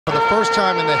For the first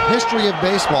time in the history of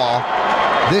baseball,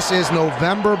 this is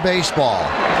November baseball.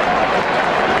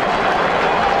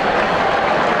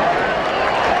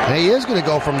 And he is going to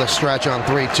go from the stretch on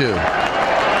 3-2.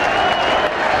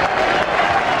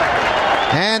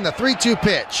 And the 3-2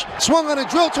 pitch. Swung on a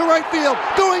drill to right field.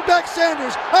 Going back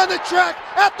Sanders on the track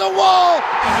at the wall.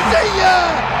 See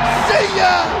ya! See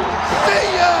ya!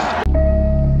 See ya!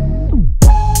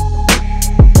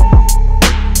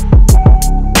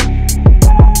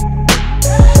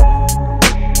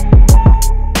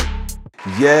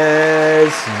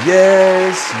 Yes,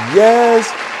 yes, yes,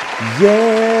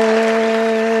 yes.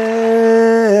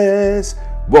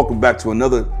 Welcome back to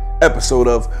another episode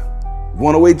of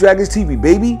 108 Dragons TV,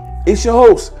 baby. It's your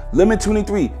host,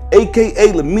 Lemon23,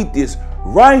 aka Lemetius,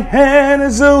 right hand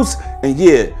of Zeus. And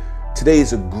yeah, today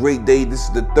is a great day. This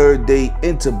is the third day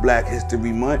into Black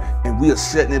History Month, and we are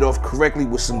setting it off correctly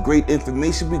with some great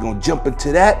information. We're gonna jump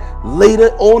into that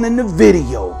later on in the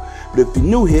video. But if you're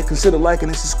new here, consider liking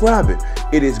and subscribing.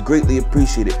 It is greatly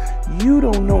appreciated. You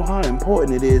don't know how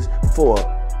important it is for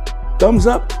thumbs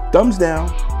up, thumbs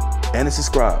down, and a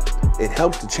subscribe. It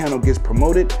helps the channel gets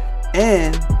promoted,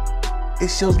 and it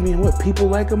shows me what people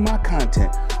like of my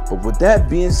content. But with that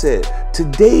being said,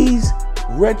 today's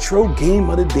retro game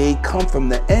of the day come from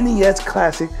the NES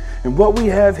Classic, and what we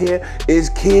have here is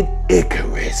Kid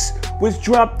Icarus, which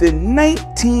dropped in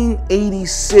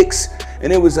 1986,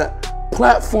 and it was a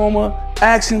platformer,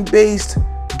 action-based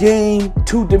game,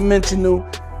 two-dimensional.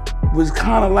 Was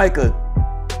kind of like a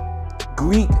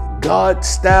Greek god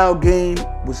style game.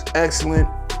 Was excellent.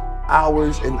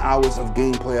 Hours and hours of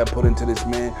gameplay I put into this,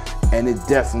 man, and it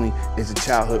definitely is a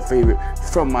childhood favorite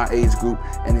from my age group,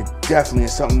 and it definitely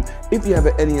is something. If you have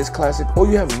an NES Classic or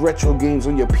you have retro games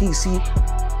on your PC,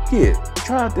 yeah,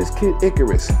 try out this Kid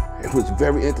Icarus. It was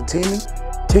very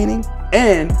entertaining,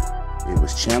 and it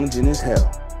was challenging as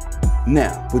hell.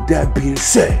 Now, with that being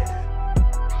said,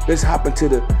 let's hop into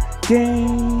the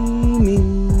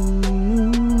gaming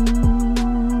news.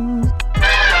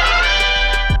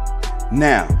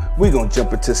 Now, we're going to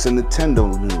jump into some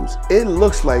Nintendo news. It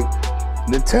looks like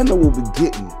Nintendo will be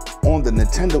getting on the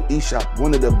Nintendo eShop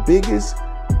one of the biggest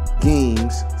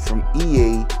games from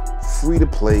EA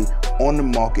free-to-play on the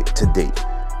market to date.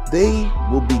 They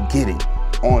will be getting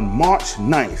on March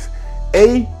 9th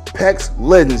Apex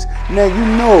Legends. Now you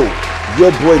know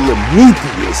your boy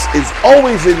Lemetius is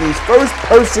always in these first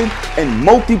person and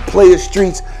multiplayer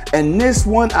streets, and this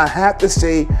one I have to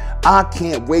say I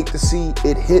can't wait to see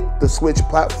it hit the Switch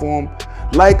platform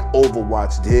like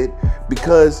Overwatch did,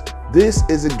 because this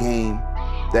is a game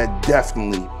that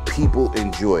definitely people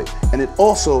enjoy, and it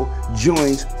also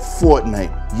joins Fortnite.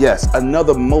 Yes,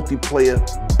 another multiplayer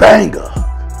banger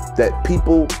that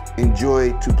people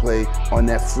enjoy to play on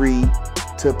that free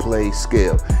to play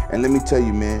scale. And let me tell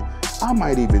you, man, I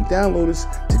might even download this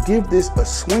to give this a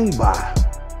swing by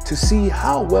to see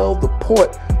how well the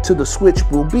port to the Switch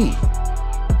will be.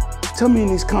 Tell me in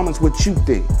these comments what you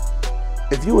think.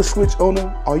 If you're a Switch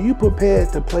owner, are you prepared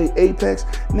to play Apex?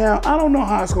 Now, I don't know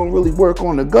how it's gonna really work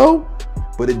on the go,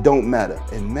 but it don't matter.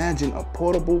 Imagine a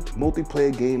portable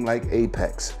multiplayer game like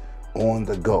Apex on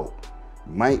the go.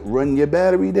 Might run your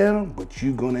battery down, but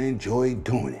you're gonna enjoy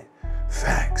doing it.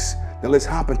 Facts. Now let's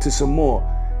hop into some more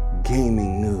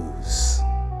gaming news.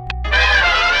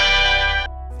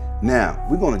 Now,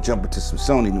 we're gonna jump into some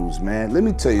Sony news, man. Let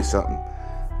me tell you something.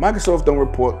 Microsoft don't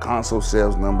report console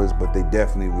sales numbers, but they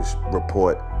definitely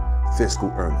report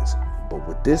fiscal earnings. But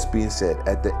with this being said,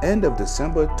 at the end of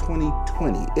December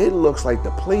 2020, it looks like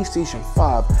the PlayStation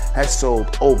 5 has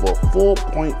sold over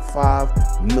 4.5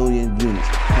 million units.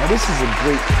 Now this is a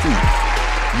great feat.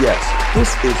 Yes,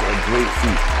 this is a great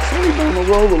feat. It's only been on the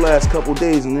roll the last couple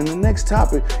days, and in the next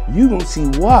topic, you're gonna see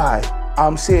why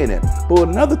I'm saying that. But with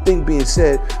another thing being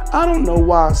said, I don't know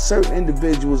why certain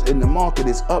individuals in the market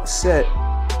is upset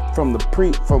from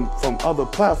other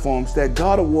platforms that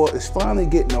God of War is finally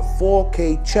getting a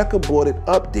 4K checkerboarded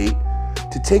update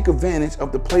to take advantage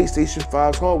of the PlayStation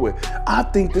 5's hardware. I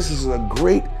think this is a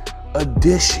great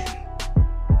addition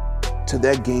to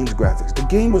that game's graphics. The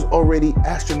game was already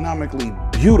astronomically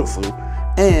beautiful,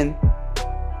 and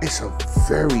it's a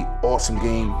very awesome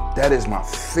game. That is my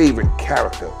favorite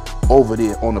character over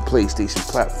there on the PlayStation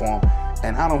platform,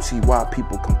 and I don't see why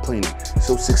people complaining.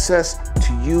 So success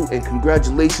to you, and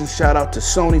congratulations, shout out to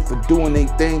Sony for doing their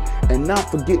thing and not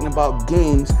forgetting about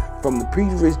games from the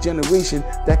previous generation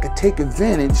that could take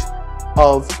advantage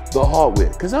of the hardware.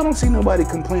 Because I don't see nobody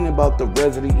complaining about the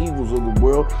Resident Evils of the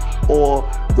world or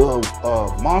the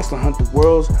Monster Hunter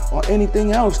worlds or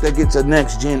anything else that gets a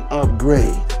next gen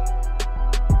upgrade.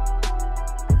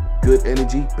 Good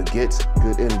energy begets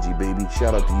good energy, baby.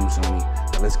 Shout out to you, Sony.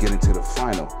 Now let's get into the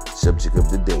final subject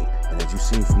of the day. And as you've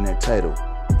seen from that title,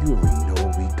 you already know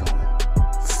where we going.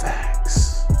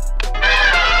 Facts.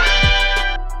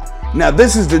 Now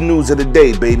this is the news of the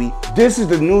day, baby. This is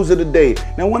the news of the day.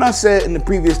 Now when I said in the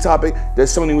previous topic that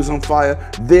Sony was on fire,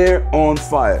 they're on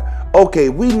fire. Okay,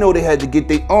 we know they had to get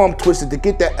their arm twisted to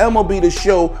get that MLB The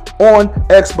Show on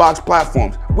Xbox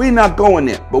platforms. We're not going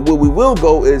there, but where we will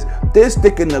go is they're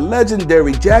sticking the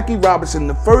legendary Jackie Robinson,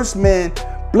 the first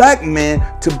black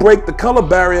man to break the color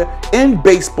barrier in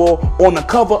baseball, on the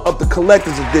cover of the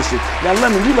collector's edition. Now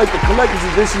Lemon, you like the collector's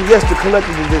edition? Yes, the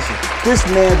collector's edition. This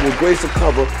man will grace the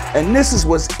cover, and this is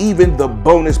what's even the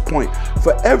bonus point.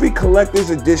 For every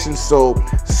collector's edition sold,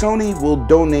 Sony will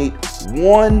donate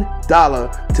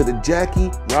 $1 to the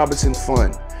Jackie Robinson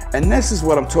Fund. And this is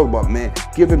what I'm talking about, man.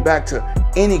 Giving back to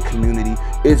any community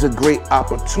is a great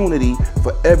opportunity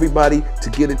for everybody to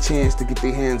get a chance to get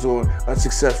their hands on a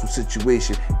successful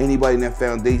situation. Anybody in that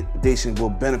foundation will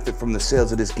benefit from the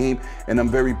sales of this game, and I'm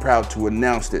very proud to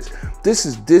announce this. This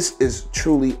is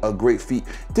truly a great feat.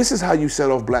 This is how you set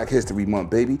off Black History Month,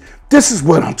 baby. This is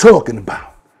what I'm talking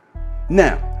about.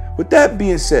 Now, with that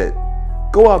being said,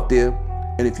 go out there,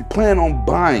 and if you plan on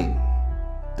buying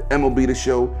the MLB The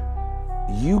Show,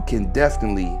 you can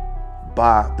definitely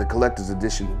buy the collector's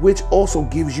edition, which also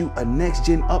gives you a next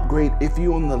gen upgrade if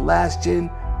you're on the last gen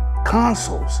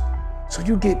consoles. So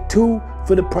you get two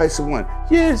for the price of one.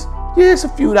 Yes, a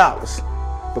few dollars,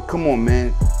 but come on,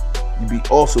 man. You be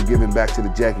also giving back to the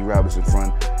Jackie Robinson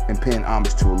Fund and paying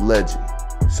homage to a legend.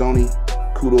 Sony,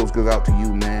 kudos goes out to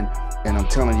you, man. And I'm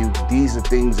telling you, these are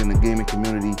things in the gaming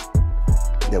community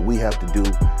that we have to do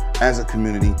as a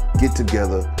community. Get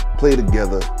together, play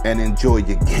together, and enjoy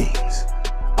your games.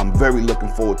 I'm very looking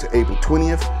forward to April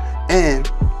 20th,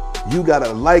 and you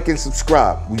gotta like and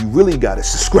subscribe. You really gotta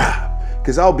subscribe,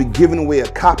 because I'll be giving away a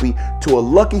copy to a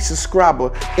lucky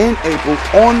subscriber in April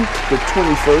on the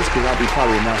 21st, because I'll be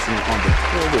probably announcing it on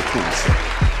the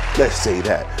 22nd. Let's say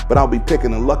that. But I'll be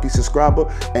picking a lucky subscriber,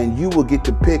 and you will get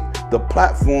to pick the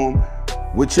platform,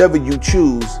 whichever you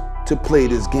choose to play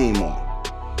this game on.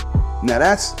 Now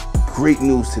that's great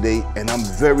news today, and I'm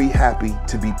very happy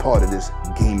to be part of this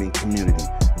gaming community.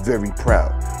 Very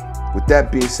proud. With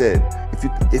that being said,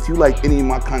 if you like any of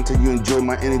my content, you enjoy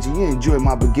my energy, you enjoy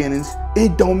my beginnings,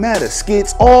 it don't matter.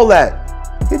 Skits, all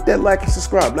that. Hit that like and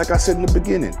subscribe. Like I said in the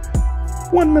beginning,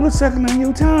 1 millisecond on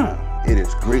your time. It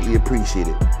is greatly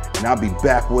appreciated. And I'll be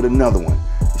back with another one.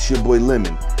 It's your boy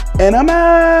Lemon, and I'm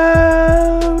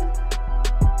out.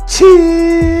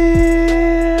 Cheers.